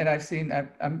 and I've seen,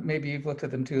 maybe you've looked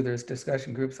at them too. There's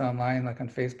discussion groups online, like on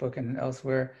Facebook and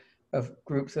elsewhere, of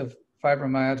groups of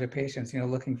fibromyalgia patients,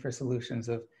 looking for solutions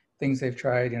of things they've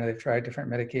tried. They've tried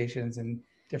different medications and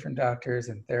different doctors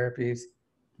and therapies.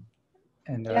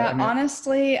 And Yeah,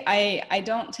 honestly, I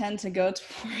don't tend to go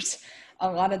towards a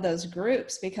lot of those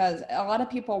groups because a lot of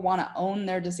people want to own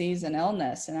their disease and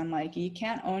illness. And I'm like, you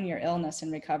can't own your illness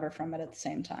and recover from it at the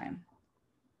same time.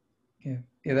 Yeah,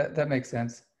 that makes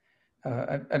sense.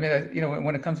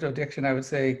 When it comes to addiction, I would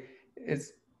say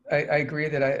I agree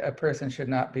that a person should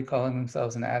not be calling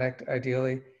themselves an addict,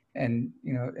 ideally, and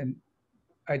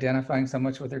identifying so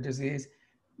much with their disease.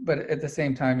 But at the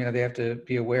same time, they have to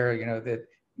be aware, that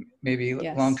maybe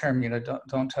long Yes. term,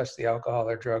 don't touch the alcohol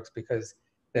or drugs, because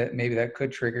that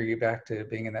could trigger you back to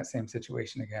being in that same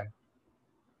situation again.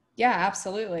 Yeah,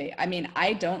 absolutely. I mean,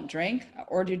 I don't drink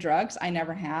or do drugs. I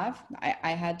never have.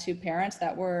 I had two parents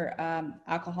that were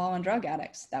alcohol and drug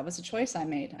addicts. That was a choice I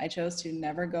made. I chose to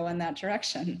never go in that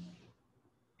direction.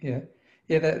 Yeah.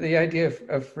 Yeah. The idea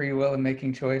of free will and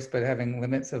making choice, but having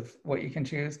limits of what you can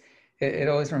choose. It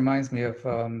always reminds me of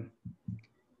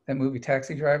that movie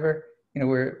Taxi Driver,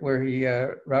 where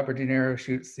Robert De Niro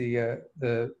shoots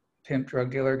the pimp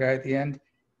drug dealer guy at the end.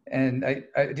 And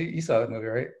you saw that movie,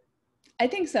 right? I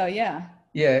think so. Yeah.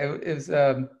 Yeah, it was.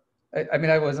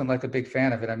 I wasn't like a big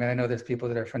fan of it. I know there's people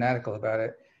that are fanatical about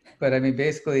it, but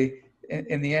basically,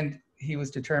 in the end, he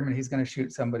was determined he's going to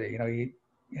shoot somebody.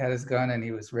 He had his gun and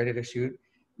he was ready to shoot,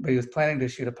 but he was planning to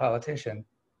shoot a politician.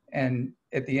 And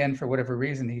at the end, for whatever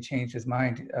reason, he changed his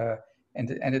mind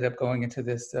and ended up going into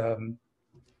this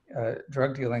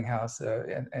drug dealing house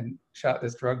and shot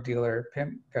this drug dealer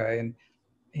pimp guy. And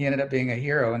he ended up being a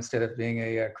hero instead of being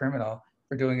a criminal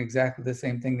for doing exactly the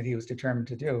same thing that he was determined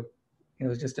to do. It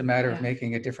was just a matter of Yeah,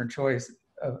 making a different choice.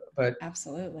 But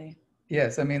absolutely.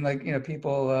 yes,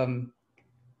 people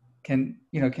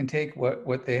can take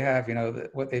what they have,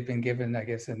 what they've been given, I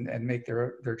guess, and make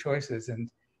their choices and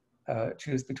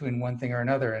choose between one thing or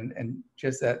another, and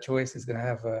just that choice is going to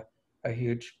have a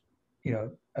huge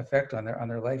effect on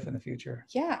their life in the future.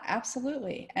 Yeah,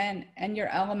 absolutely. And your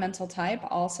elemental type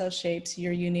also shapes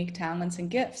your unique talents and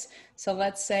gifts. So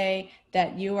let's say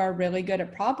that you are really good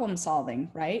at problem solving,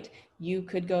 right? You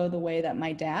could go the way that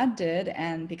my dad did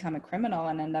and become a criminal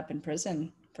and end up in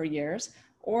prison for years,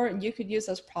 or you could use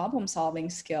those problem solving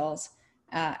skills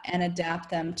and adapt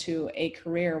them to a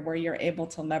career where you're able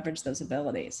to leverage those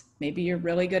abilities. Maybe you're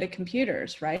really good at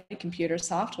computers, right? Computer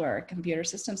software, computer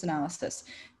systems analysis.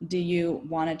 Do you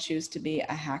want to choose to be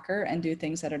a hacker and do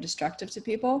things that are destructive to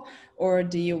people? Or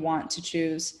do you want to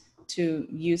choose to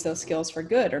use those skills for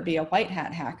good or be a white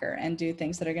hat hacker and do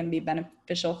things that are going to be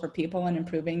beneficial for people and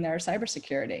improving their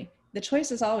cybersecurity? The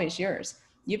choice is always yours.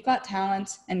 You've got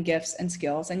talents and gifts and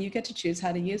skills, and you get to choose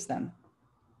how to use them.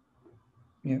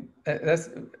 Yeah, that's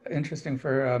interesting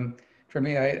for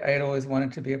me. I had always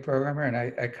wanted to be a programmer, and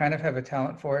I kind of have a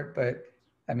talent for it, but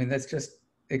that's just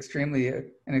an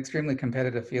extremely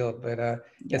competitive field. But it's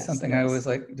Yes, it something I always is.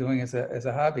 like doing as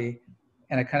a hobby,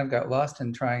 and I kind of got lost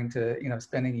in trying to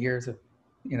spending years of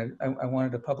I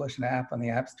wanted to publish an app on the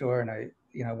App Store, and I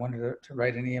wanted to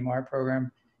write an EMR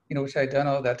program, which I'd done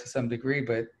all that to some degree,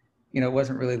 but it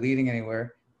wasn't really leading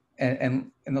anywhere.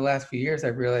 And in the last few years,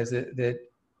 I've realized that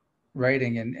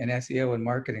writing and SEO and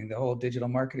marketing, the whole digital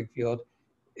marketing field,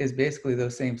 is basically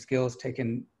those same skills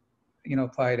taken,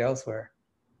 applied elsewhere.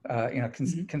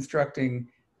 Mhm. Constructing,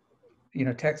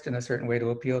 text in a certain way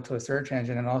to appeal to a search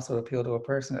engine and also appeal to a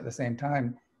person at the same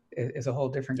time is a whole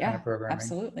different kind Yeah, of programming.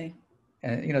 absolutely.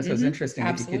 And so it's interesting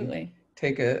that you can Absolutely.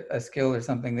 take a skill or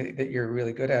something that you're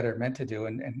really good at or meant to do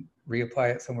and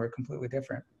reapply it somewhere completely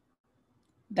different.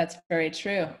 That's very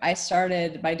true. I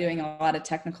started by doing a lot of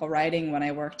technical writing when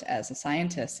I worked as a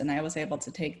scientist, and I was able to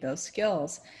take those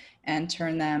skills and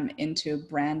turn them into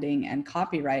branding and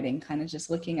copywriting, kind of just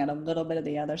looking at a little bit of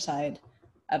the other side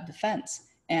of the fence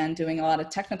and doing a lot of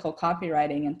technical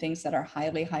copywriting and things that are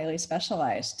highly, highly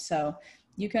specialized. So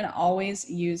you can always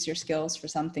use your skills for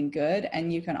something good,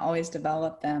 and you can always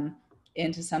develop them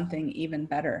into something even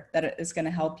better, that is going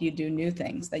to help you do new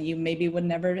things that you maybe would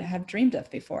never have dreamed of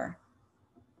before.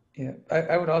 Yeah,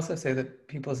 I would also say that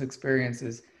people's experience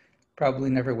is probably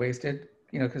never wasted,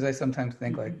 because I sometimes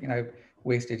think like, I've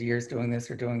wasted years doing this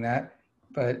or doing that,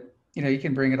 but you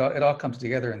can bring it all comes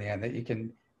together in the end, that you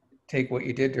can take what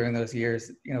you did during those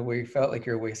years, where you felt like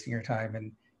you're wasting your time,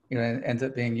 and it ends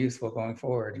up being useful going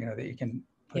forward, that you can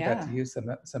put that to Yeah. use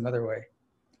some other way.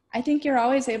 I think you're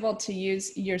always able to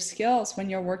use your skills when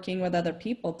you're working with other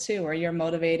people too, or you're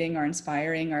motivating or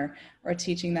inspiring or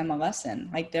teaching them a lesson.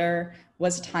 Like there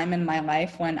was a time in my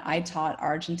life when I taught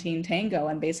Argentine tango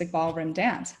and basic ballroom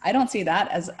dance. I don't see that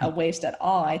as a waste at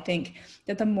all. I think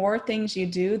that the more things you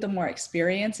do, the more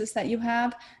experiences that you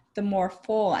have, the more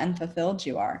full and fulfilled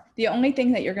you are. The only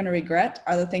thing that you're going to regret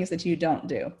are the things that you don't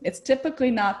do. It's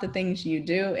typically not the things you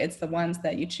do, it's the ones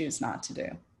that you choose not to do.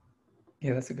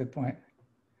 Yeah, that's a good point.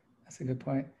 That's a good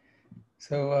point.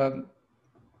 So,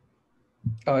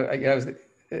 yeah,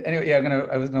 anyway, yeah,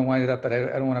 I was gonna wind it up, but I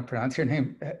don't want to pronounce your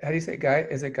name. How do you say Guy?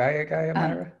 Is it Jaya Um,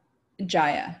 Myra?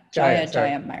 Jaya, Jaya, Jaya, sorry.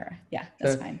 Jaya Myra. Yeah,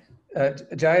 that's So, fine.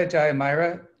 Jaya Jaya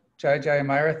Myra, Jaya Jaya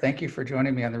Myra, thank you for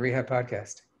joining me on the Rehab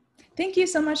Podcast. Thank you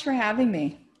so much for having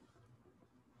me.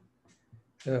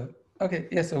 So, okay,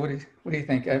 yeah. So, what do you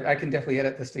think? I can definitely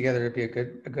edit this together to be a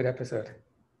good episode.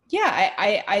 Yeah,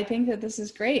 I think that this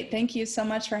is great. Thank you so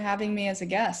much for having me as a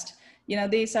guest. You know,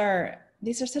 these are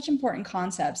such important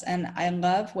concepts, and I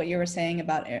love what you were saying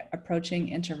about approaching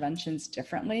interventions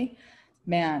differently.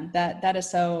 Man, that is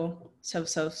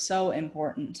so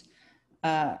important.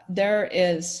 There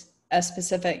is a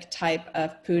specific type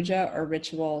of puja or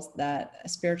rituals that a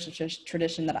spiritual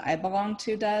tradition that I belong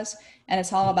to does. And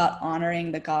it's all about honoring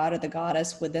the god or the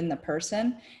goddess within the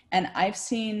person. And I've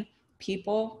seen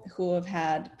people who have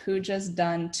had pujas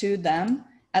done to them,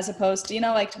 as opposed to,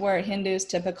 like where Hindus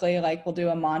typically like will do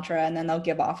a mantra and then they'll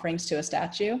give offerings to a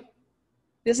statue.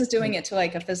 This is doing it to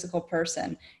like a physical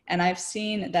person. And I've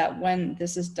seen that when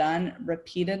this is done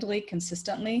repeatedly,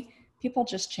 consistently, people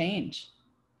just change.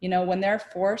 When they're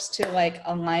forced to like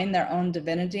align their own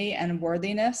divinity and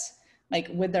worthiness, like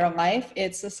with their life,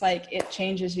 it's just like it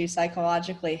changes you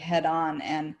psychologically head on.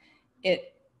 And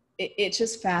it's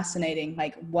just fascinating,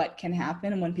 like what can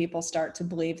happen when people start to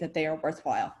believe that they are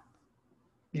worthwhile.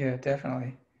 Yeah, definitely,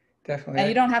 And you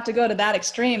definitely. don't have to go to that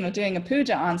extreme of doing a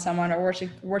puja on someone or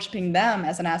worshiping them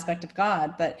as an aspect of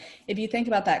God. But if you think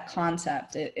about that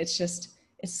concept, it's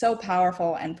so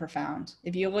powerful and profound.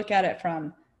 If you look at it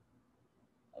from,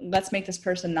 let's make this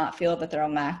person not feel that they're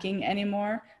lacking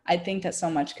anymore, I think that so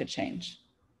much could change.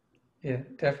 Yeah,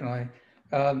 definitely.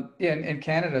 Yeah, in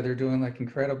Canada, they're doing like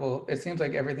incredible. It seems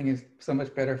like everything is so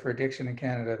much better for addiction in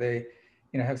Canada. They,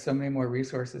 have so many more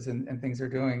resources and things they're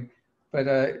doing. But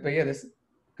yeah, this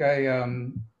guy,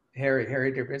 Harry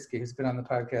Drleeds, who's been on the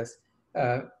podcast,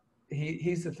 uh,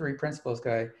 he's the three principles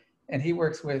guy, and he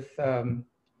works with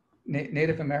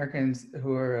Native Americans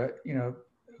who are,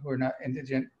 who are not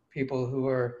indigent people who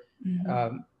are, Mm-hmm.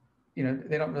 um,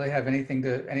 they don't really have anything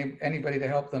anybody to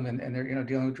help them, and they're,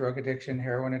 dealing with drug addiction,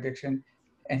 heroin addiction,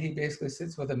 and he basically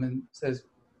sits with them and says,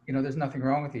 there's nothing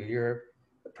wrong with you. You're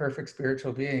a perfect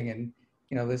spiritual being, and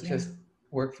let's Yeah. just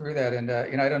work through that. And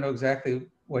I don't know exactly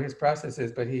what his process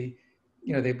is, but he,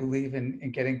 they believe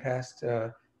in getting past,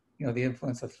 the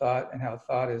influence of thought, and how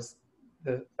thought is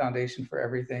the foundation for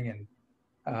everything. And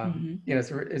Mm-hmm.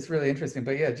 it's really interesting.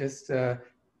 But yeah, just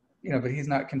but he's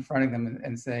not confronting them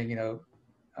and saying,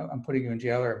 I'm putting you in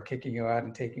jail, or I'm kicking you out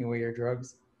and taking away your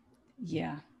drugs.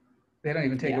 Yeah. They don't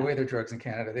even take Yeah. away their drugs in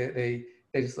Canada. They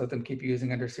just let them keep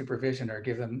using under supervision, or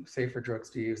give them safer drugs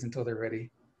to use until they're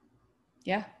ready.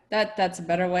 Yeah. That's a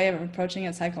better way of approaching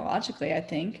it psychologically, I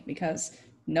think, because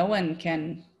no one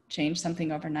can change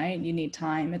something overnight. You need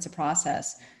time. It's a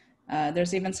process.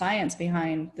 There's even science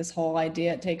behind this whole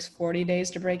idea. It takes 40 days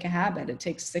to break a habit. It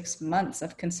takes 6 months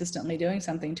of consistently doing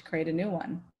something to create a new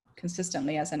one,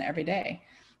 consistently as in every day.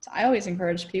 So I always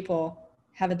encourage people,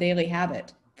 have a daily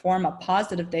habit, form a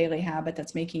positive daily habit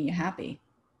that's making you happy.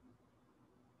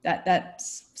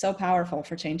 That's so powerful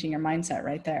for changing your mindset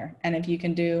right there. And if you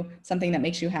can do something that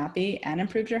makes you happy and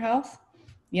improves your health,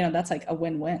 that's like a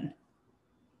win-win.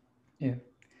 Yeah.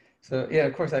 So yeah,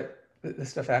 of course, the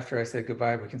stuff after I say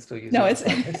goodbye, we can still use No, it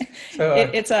in the it's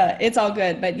podcast. So it's all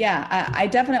good. But yeah, I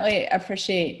definitely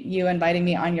appreciate you inviting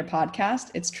me on your podcast.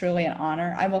 It's truly an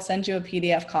honor. I will send you a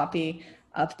PDF copy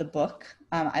of the book.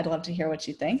 I'd love to hear what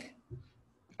you think.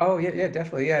 oh yeah, yeah,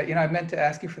 definitely, yeah. I meant to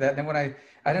ask you for that. And then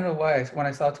I don't know why, when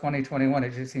I saw 2021,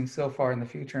 it just seems so far in the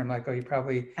future. I'm like, oh, you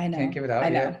probably I can't know, give it I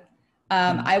out know. yet.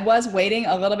 And I was waiting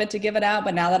a little bit to give it out,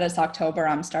 but now that it's October,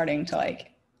 I'm starting to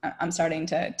like I'm starting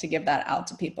to give that out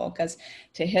to people, because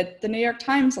to hit the New York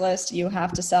Times list, you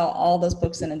have to sell all those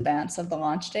books in advance of the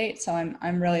launch date. So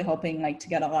I'm really hoping like to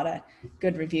get a lot of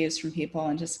good reviews from people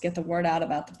and just get the word out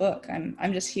about the book.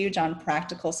 I'm just huge on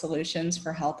practical solutions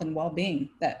for health and well-being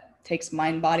that takes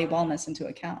mind body wellness into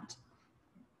account.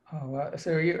 Oh, wow.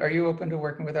 So are you open to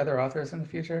working with other authors in the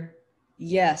future?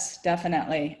 Yes,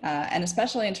 definitely. And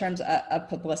especially in terms of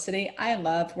publicity, I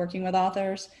love working with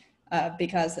authors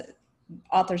because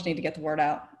authors need to get the word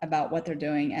out about what they're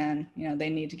doing, and, you know, they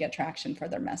need to get traction for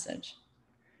their message.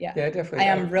 Yeah. Yeah, I definitely.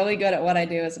 am really good at what I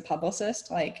do as a publicist.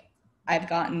 Like, I've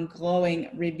gotten glowing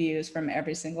reviews from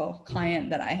every single client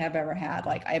that I have ever had.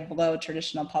 Like, I blow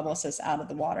traditional publicists out of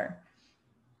the water.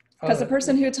 Because the Oh,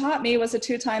 person who taught me was a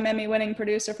 2-time Emmy winning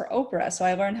producer for Oprah. So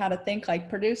I learned how to think like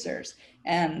producers.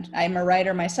 And I'm a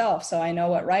writer myself, so I know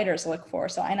what writers look for.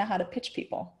 So I know how to pitch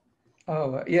people.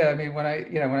 oh, yeah. I mean, when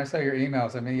I saw your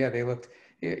emails, I mean, yeah, they looked,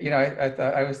 I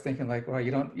thought, I was thinking like, well,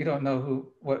 you don't know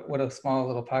what a small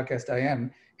little podcast I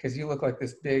am, because you look like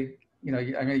this big,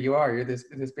 I mean, you're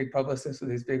this big publicist with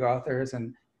these big authors.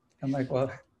 And I'm like,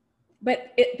 well,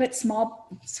 But small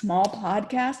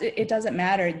podcast, it doesn't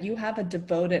matter. You have a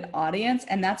devoted audience,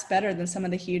 and that's better than some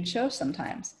of the huge shows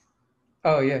sometimes.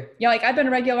 oh, yeah. Yeah, like I've been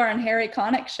a regular on Harry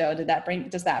Connick's show. Does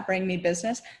that bring me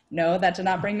business? No, that did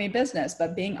not bring me business.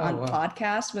 But being Oh, on wow.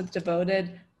 podcast with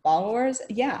devoted followers,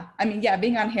 yeah. I mean, yeah,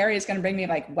 being on Harry is going to bring me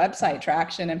like website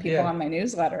traction and people Yeah. on my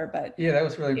newsletter. But Yeah. That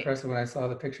was really it, impressive when I saw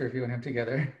the picture of you and him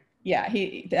together. yeah,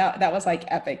 that was like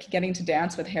epic, getting to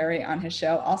dance with Harry on his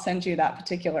show. I'll send you that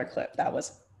particular clip. That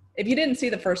was, if you didn't see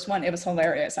the first one, it was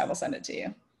hilarious. I will send it to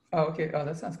you. Oh, okay. Oh,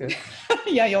 that sounds good.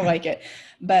 Yeah, you'll like it.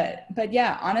 But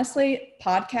yeah, honestly,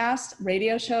 podcasts,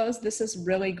 radio shows, this is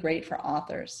really great for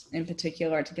authors in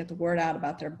particular, to get the word out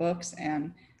about their books,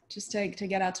 and just to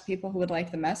get out to people who would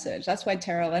like the message. That's why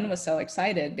Tara Lynn was so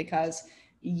excited, because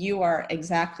you are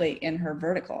exactly in her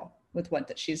vertical with what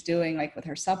that she's doing, like with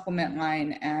her supplement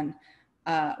line and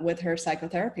with her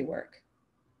psychotherapy work.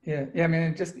 Yeah, yeah. I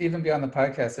mean, just even beyond the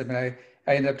podcast, I mean,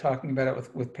 I ended up talking about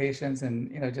it with patients,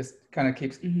 and just kind of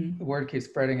keeps Mm-hmm. the word keeps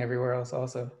spreading everywhere else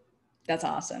also. That's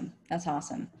awesome. That's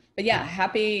awesome. But yeah,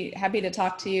 happy to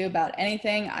talk to you about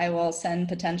anything. I will send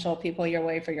potential people your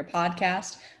way for your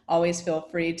podcast. Always feel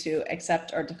free to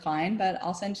accept or decline, but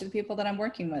I'll send you the people that I'm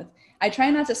working with. I try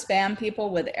not to spam people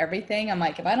with everything. I'm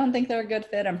like, if I don't think they're a good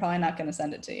fit, I'm probably not going to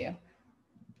send it to you.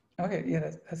 Okay, yeah,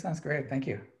 that sounds great. Thank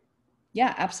you.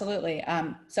 Yeah, absolutely.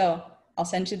 So I'll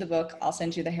send you the book. I'll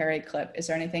send you the Harry clip. Is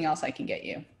there anything else I can get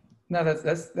you? No,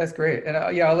 that's great.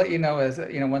 And yeah, I'll let you know as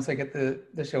once I get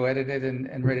the show edited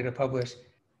and ready to publish.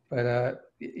 But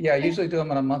yeah, I Okay. usually do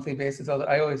them on a monthly basis. Although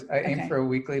I aim Okay. for a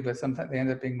weekly, but sometimes they end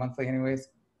up being monthly anyways.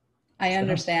 I So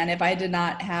understand. If I did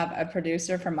not have a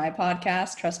producer for my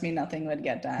podcast, trust me, nothing would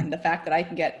get done. The fact that I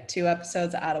can get 2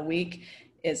 episodes out a week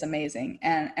is amazing.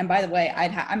 And by the way,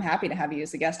 I'm happy to have you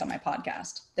as a guest on my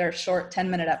podcast. They're short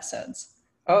 10-minute episodes.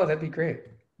 oh, that'd be great.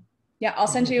 Yeah, I'll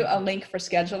Okay, send you thank a you. link for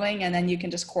scheduling, and then you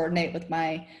can just coordinate with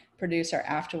my producer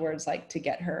afterwards, like to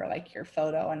get her like your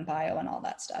photo and bio and all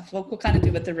that stuff. We'll kind of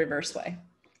do it the reverse way.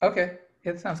 Okay,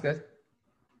 yeah, that sounds good.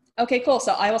 Okay, cool.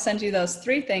 So I will send you those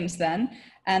 3 things then,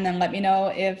 and then let me know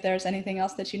if there's anything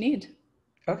else that you need.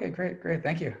 Okay, great.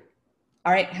 Thank you.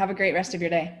 All right, have a great rest of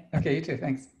your day. Okay, you too.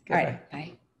 Thanks. All Okay, bye. right,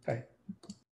 bye.